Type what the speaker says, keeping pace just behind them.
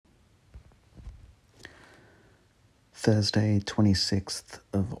Thursday, 26th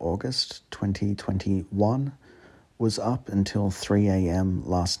of August, 2021, was up until 3 a.m.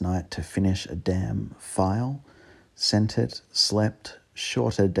 last night to finish a damn file. Sent it, slept,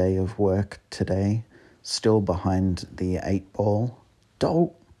 shorter day of work today, still behind the 8-ball.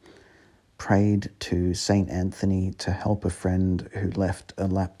 Dope. Prayed to St. Anthony to help a friend who left a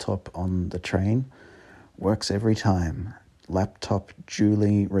laptop on the train. Works every time. Laptop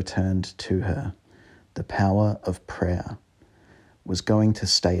duly returned to her. The power of prayer. Was going to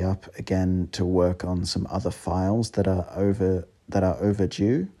stay up again to work on some other files that are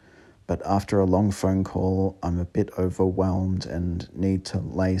overdue, but after a long phone call, I'm a bit overwhelmed and need to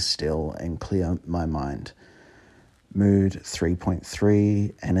lay still and clear my mind. Mood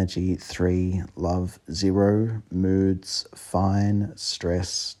 3.3, energy 3, love 0, moods fine,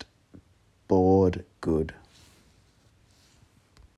 stressed, bored, good.